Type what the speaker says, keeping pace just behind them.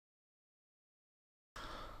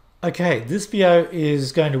Okay, this video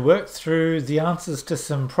is going to work through the answers to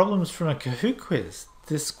some problems from a Kahoot quiz.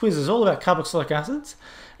 This quiz is all about carboxylic acids.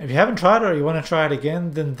 If you haven't tried it or you want to try it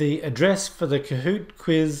again, then the address for the Kahoot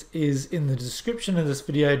quiz is in the description of this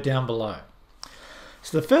video down below.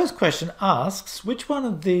 So the first question asks, which one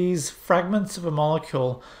of these fragments of a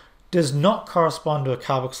molecule does not correspond to a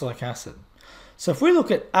carboxylic acid? So if we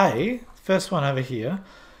look at A, first one over here,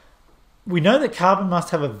 we know that carbon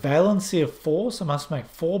must have a valency of 4, so it must make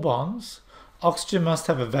 4 bonds. Oxygen must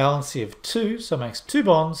have a valency of 2, so it makes 2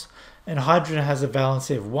 bonds. And hydrogen has a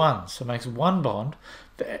valency of 1, so it makes 1 bond.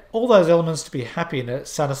 For all those elements to be happy and to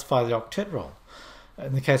satisfy the octet rule,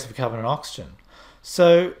 in the case of carbon and oxygen.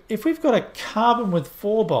 So if we've got a carbon with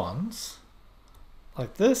 4 bonds,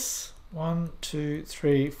 like this, 1, 2,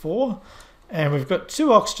 3, 4, and we've got 2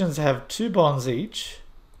 oxygens that have 2 bonds each,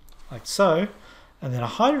 like so, and then a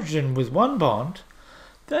hydrogen with 1 bond,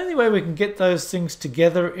 the only way we can get those things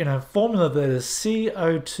together in a formula that is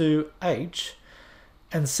CO2H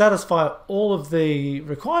and satisfy all of the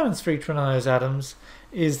requirements for each one of those atoms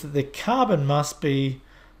is that the carbon must be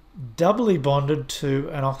doubly bonded to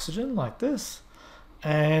an oxygen like this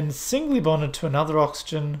and singly bonded to another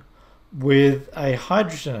oxygen with a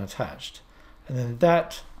hydrogen attached. And then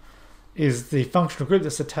that is the functional group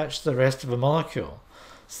that's attached to the rest of a molecule.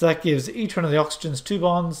 So that gives each one of the oxygens 2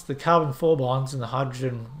 bonds, the carbon 4 bonds, and the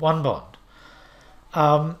hydrogen 1 bond.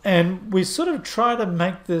 And we sort of try to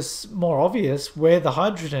make this more obvious where the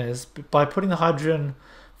hydrogen is by putting the hydrogen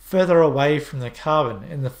further away from the carbon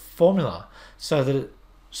in the formula so that it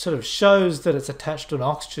sort of shows that it's attached to an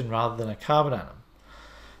oxygen rather than a carbon atom.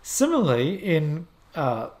 Similarly, in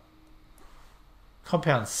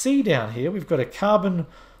compound C down here, we've got a carbon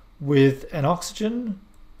with an oxygen,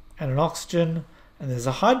 and there's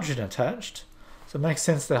a hydrogen attached. So it makes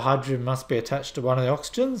sense that hydrogen must be attached to one of the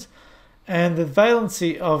oxygens. And the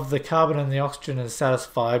valency of the carbon and the oxygen is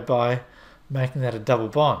satisfied by making that a double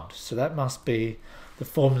bond. So that must be the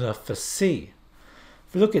formula for C.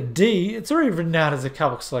 If we look at D, it's already written out as a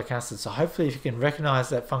carboxylic acid. So hopefully if you can recognize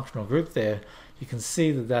that functional group there, you can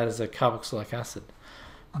see that that is a carboxylic acid.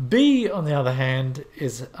 B, on the other hand,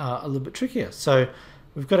 is a little bit trickier. So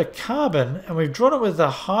we've got a carbon and we've drawn it with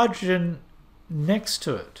a hydrogen next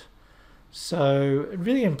to it. So it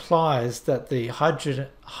really implies that the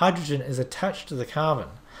hydrogen is attached to the carbon,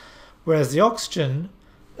 whereas the oxygen,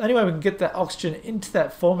 the only way we can get that oxygen into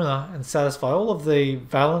that formula and satisfy all of the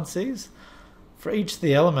valencies for each of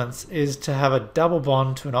the elements is to have a double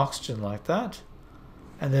bond to an oxygen like that,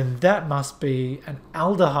 and then that must be an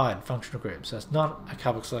aldehyde functional group, so it's not a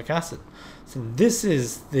carboxylic acid. So this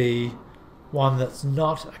is the one that's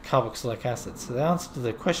not a carboxylic acid. So the answer to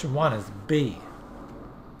the question 1 is B.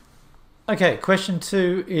 Okay, question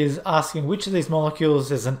 2 is asking which of these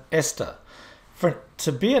molecules is an ester. For it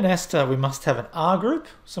to be an ester, we must have an R group,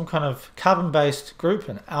 some kind of carbon-based group,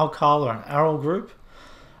 an alkyl or an aryl group,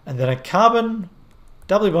 and then a carbon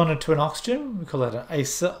doubly bonded to an oxygen, we call that an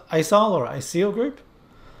acyl or acyl group,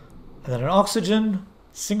 and then an oxygen,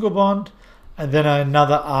 single bond, and then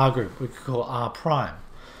another R group, we could call R prime.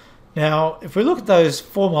 Now, if we look at those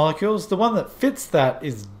 4 molecules, the one that fits that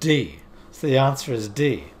is D. So the answer is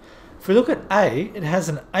D. If we look at A, it has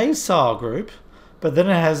an acyl group, but then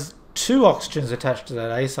it has 2 oxygens attached to that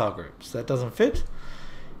acyl group, so that doesn't fit.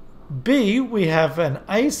 B, we have an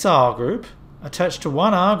acyl group attached to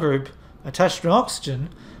one R group attached to an oxygen,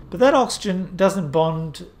 but that oxygen doesn't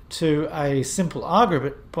bond to a simple R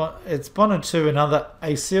group, it's bonded to another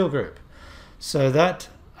acyl group. So that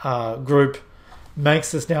group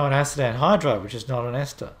makes this now an acid anhydride, which is not an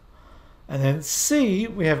ester. And then C,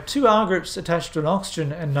 we have 2 R groups attached to an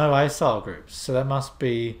oxygen and no acyl groups, so that must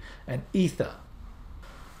be an ether.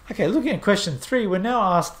 Okay, looking at question 3, we're now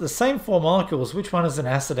asked the same 4 molecules, which one is an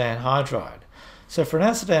acid anhydride? So for an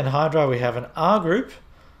acid anhydride, we have an R group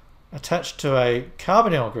attached to a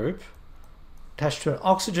carbonyl group, attached to an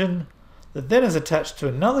oxygen that then is attached to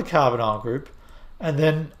another carbonyl group, and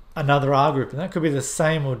then another R group, and that could be the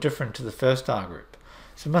same or different to the first R group.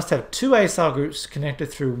 So we must have 2 acyl groups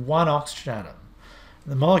connected through 1 oxygen atom.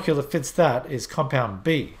 And the molecule that fits that is compound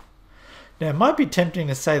B. Now it might be tempting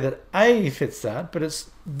to say that A fits that, but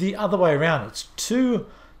it's the other way around. It's 2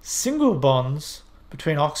 single bonds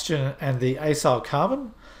between oxygen and the acyl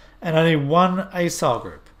carbon, and only 1 acyl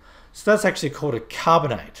group. So that's actually called a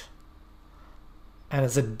carbonate. And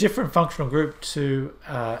it's a different functional group to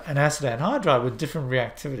an acid anhydride with different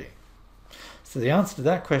reactivity. So the answer to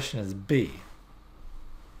that question is B.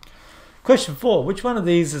 Question 4, which one of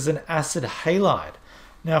these is an acid halide?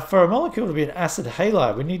 Now for a molecule to be an acid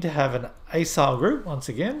halide, we need to have an acyl group once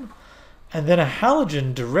again, and then a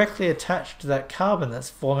halogen directly attached to that carbon that's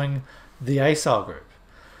forming the acyl group.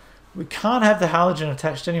 We can't have the halogen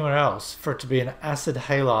attached anywhere else for it to be an acid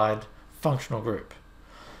halide functional group.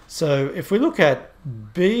 So if we look at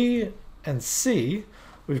B and C,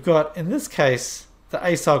 we've got, in this case, the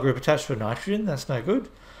acyl group attached to a nitrogen. That's no good.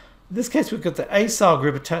 In this case, we've got the acyl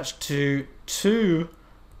group attached to two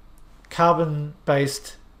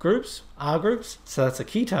carbon-based groups, R groups, so that's a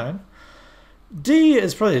ketone. D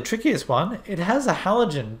is probably the trickiest one. It has a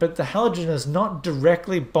halogen, but the halogen is not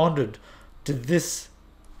directly bonded to this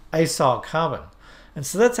acyl carbon. And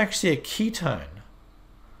so that's actually a ketone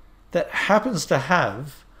that happens to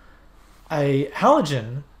have a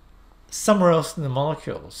halogen somewhere else in the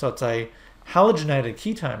molecule. So it's a halogenated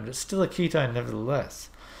ketone, but it's still a ketone nevertheless.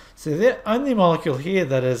 So the only molecule here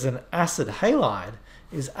that is an acid halide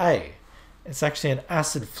is A. It's actually an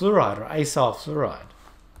acid fluoride or acyl fluoride.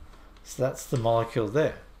 So that's the molecule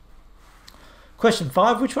there. Question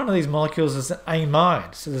 5, which one of these molecules is an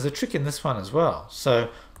amide? So there's a trick in this one as well. So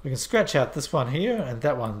we can scratch out this one here and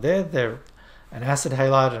that one there. They're an acid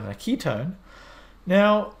halide and a ketone.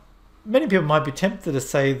 Now, many people might be tempted to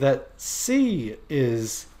say that C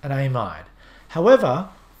is an amide. However,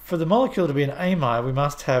 for the molecule to be an amide, we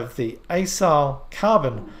must have the acyl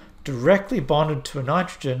carbon directly bonded to a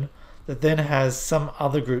nitrogen that then has some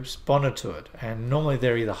other groups bonded to it. And normally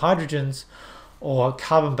they're either hydrogens or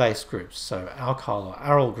carbon-based groups, so alkyl or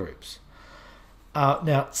aryl groups.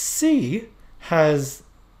 Now, C has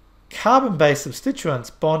carbon-based substituents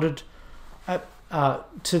bonded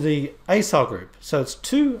to the acyl group. So it's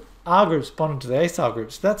two R groups bonded to the acyl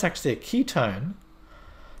group. So that's actually a ketone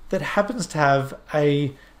that happens to have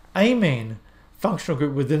a amine functional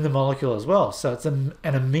group within the molecule as well. So it's an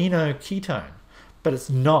aminoketone, but it's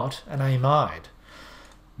not an amide.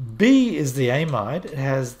 B is the amide. It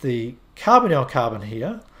has the carbonyl carbon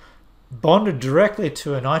here bonded directly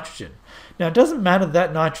to a nitrogen. Now it doesn't matter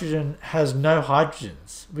that nitrogen has no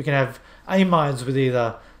hydrogens. We can have amides with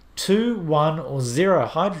either 2, 1 or 0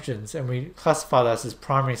 hydrogens, and we classify those as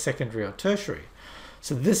primary, secondary or tertiary.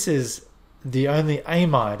 So this is the only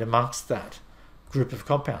amide amongst that group of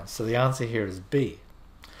compounds. So the answer here is B.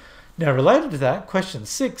 Now related to that, question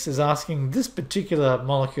 6 is asking this particular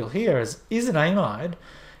molecule here is an amide.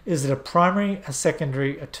 Is it a primary, a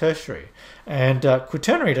secondary, a tertiary? And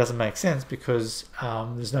quaternary doesn't make sense because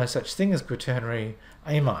there's no such thing as quaternary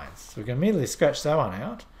amides. So we can immediately scratch that one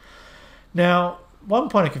out. Now, one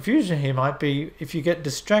point of confusion here might be if you get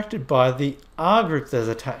distracted by the R group that is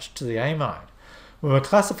attached to the amide. When we're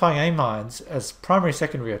classifying amides as primary,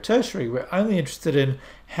 secondary, or tertiary, we're only interested in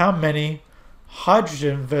how many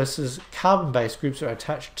hydrogen versus carbon-based groups are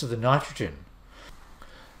attached to the nitrogen.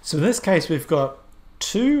 So in this case, we've got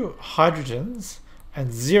 2 hydrogens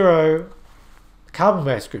and 0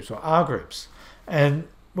 carbon-based groups or R groups. And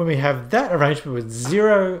when we have that arrangement with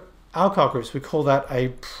 0 alkyl groups, we call that a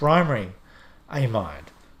primary amide.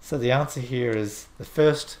 So the answer here is the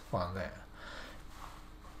first one there.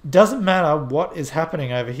 Doesn't matter what is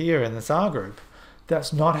happening over here in this R group.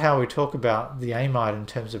 That's not how we talk about the amide in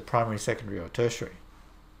terms of primary, secondary or tertiary.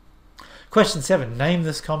 Question 7, name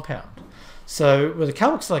this compound. So with a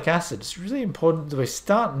carboxylic acid, it's really important that we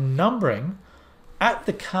start numbering at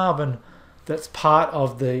the carbon that's part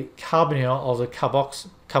of the carbonyl or the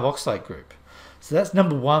carboxylate group. So that's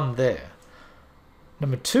number 1 there.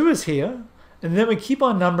 Number 2 is here, and then we keep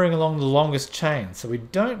on numbering along the longest chain. So we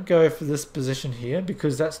don't go for this position here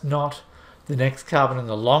because that's not the next carbon in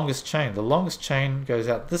the longest chain. The longest chain goes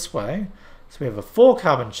out this way. So we have a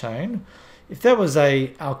 4-carbon chain. If that was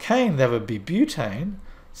a alkane, that would be butane.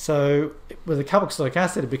 So with a carboxylic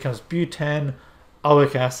acid, it becomes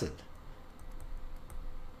butanoic acid.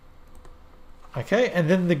 Okay, and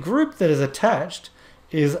then the group that is attached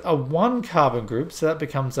is a 1-carbon group, so that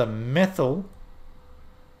becomes a methyl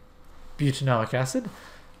butanoic acid.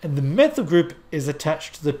 And the methyl group is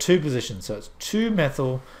attached to the 2 position, so it's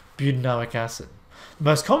 2-methyl butanoic acid. The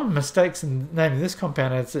most common mistakes in naming this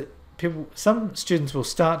compound is that some students will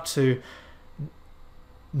start to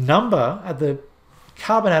number at the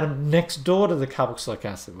carbon atom next door to the carboxylic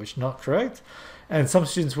acid, which is not correct. And some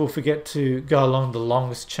students will forget to go along the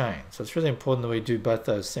longest chain. So it's really important that we do both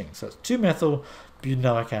those things. So it's 2-methyl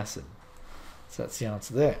butanoic acid. So that's the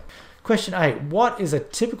answer there. Question 8, what is a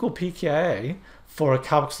typical pKa for a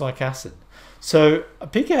carboxylic acid? So a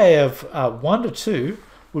pKa of 1 to 2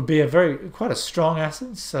 would be quite a strong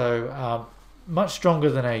acid, so much stronger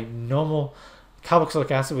than a normal carboxylic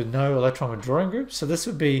acid with no electron withdrawing groups. So this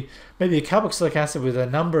would be maybe a carboxylic acid with a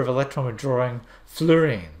number of electron withdrawing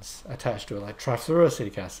fluorines attached to it, like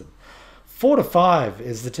trifluoroacetic acid. 4 to 5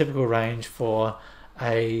 is the typical range for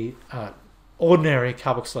a ordinary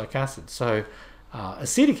carboxylic acid. So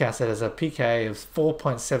acetic acid has a pKa of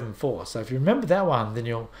 4.74. So if you remember that one, then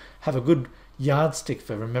you'll have a good yardstick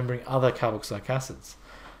for remembering other carboxylic acids.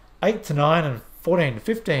 8 to 9 and 14 to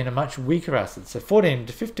 15 are much weaker acids. So 14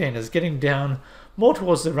 to 15 is getting down more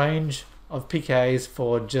towards the range of pKa's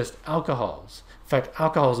for just alcohols. In fact,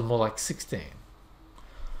 alcohols are more like 16.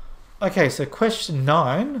 Okay, so question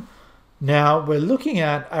 9. Now we're looking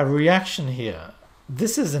at a reaction here.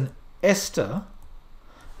 This is an ester,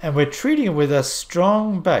 and we're treating it with a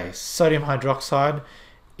strong base, sodium hydroxide,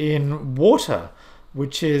 in water,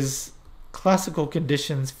 which is classical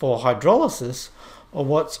conditions for hydrolysis, or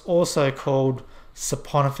what's also called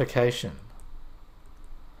saponification.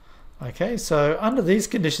 Okay, so under these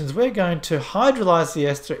conditions, we're going to hydrolyze the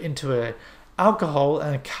ester into an alcohol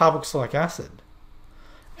and a carboxylic acid.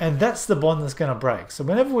 And that's the bond that's going to break. So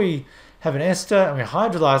whenever we have an ester and we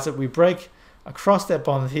hydrolyze it, we break across that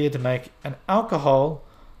bond here to make an alcohol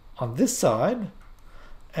on this side,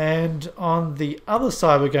 and on the other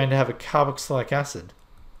side we're going to have a carboxylic acid.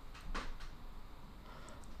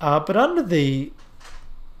 But under the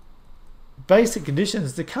basic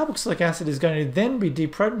conditions, the carboxylic acid is going to then be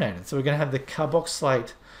deprotonated. So we're going to have the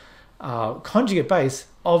carboxylate conjugate base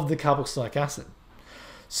of the carboxylic acid.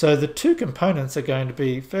 So the two components are going to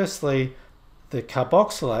be, firstly, the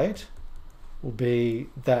carboxylate will be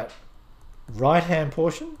that right-hand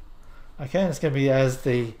portion. Okay, and it's going to be as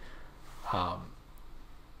the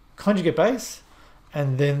conjugate base,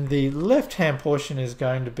 and then the left-hand portion is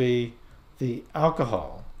going to be the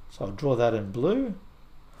alcohol. So I'll draw that in blue,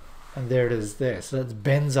 and there it is there. So that's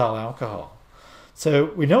benzyl alcohol.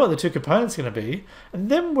 So we know what the two components are going to be, and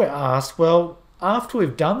then we're asked, well, after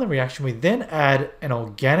we've done the reaction, we then add an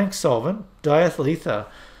organic solvent, diethyl ether,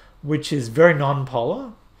 which is very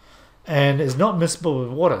non-polar and is not miscible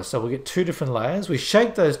with water. So we get two different layers. We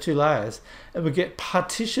shake those two layers, and we get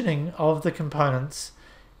partitioning of the components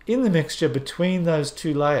in the mixture between those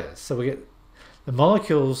two layers. So we get the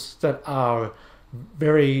molecules that are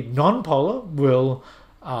very non-polar will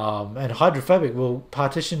and hydrophobic will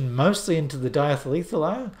partition mostly into the diethyl ether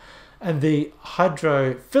layer, and the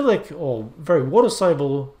hydrophilic or very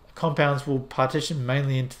water-soluble compounds will partition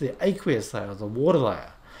mainly into the aqueous layer, the water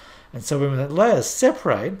layer. And so when the layers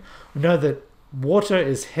separate, we know that water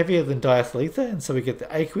is heavier than diethyl ether, and so we get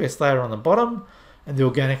the aqueous layer on the bottom and the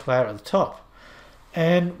organic layer at the top.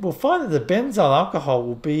 And we'll find that the benzyl alcohol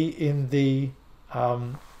will be in the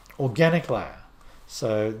organic layer.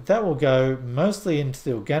 So that will go mostly into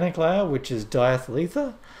the organic layer, which is diethyl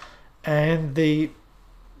ether, and the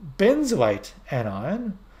benzoate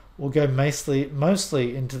anion will go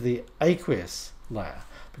mostly into the aqueous layer,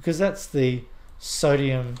 because that's the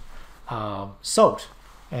sodium salt.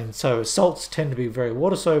 And so salts tend to be very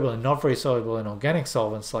water soluble and not very soluble in organic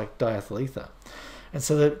solvents like diethyl ether. And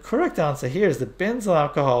so the correct answer here is that benzyl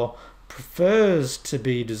alcohol prefers to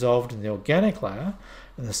be dissolved in the organic layer,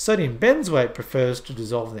 and the sodium benzoate prefers to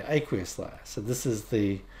dissolve in the aqueous layer. So this is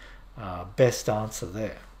the best answer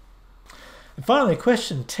there. And finally,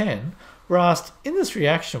 question 10, we're asked, in this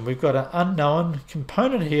reaction, we've got an unknown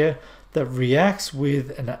component here that reacts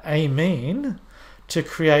with an amine to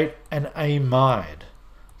create an amide.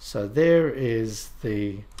 So there is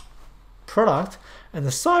the product, and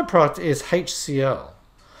the side product is HCl.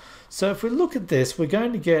 So if we look at this, we're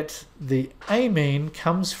going to get the amine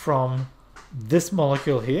comes from this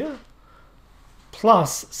molecule here,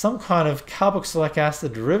 plus some kind of carboxylic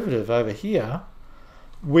acid derivative over here,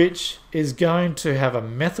 which is going to have a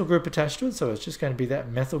methyl group attached to it. So it's just going to be that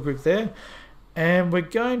methyl group there. And we're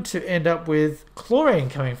going to end up with chlorine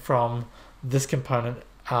coming from this component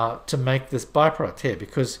to make this byproduct here,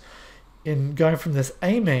 because in going from this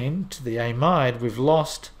amine to the amide, we've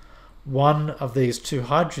lost one of these two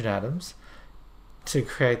hydrogen atoms to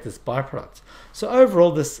create this byproduct. So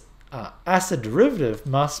overall, this acid derivative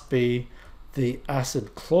must be the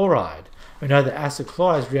acid chloride. We know that acid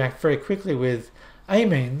chlorides react very quickly with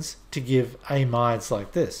amines to give amides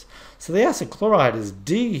like this. So the acid chloride is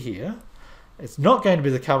D here. It's not going to be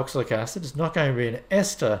the carboxylic acid, it's not going to be an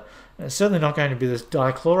ester, and it's certainly not going to be this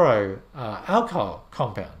dichloro alcohol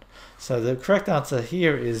compound. So the correct answer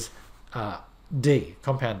here is D,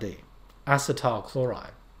 compound D, acetyl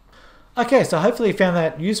chloride. Okay, so hopefully you found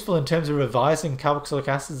that useful in terms of revising carboxylic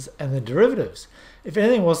acids and the derivatives. If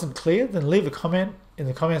anything wasn't clear, then leave a comment in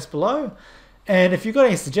the comments below. And if you've got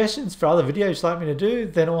any suggestions for other videos you'd like me to do,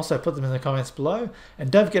 then also put them in the comments below.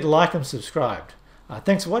 And don't forget to like and subscribe.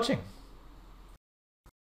 Thanks for watching.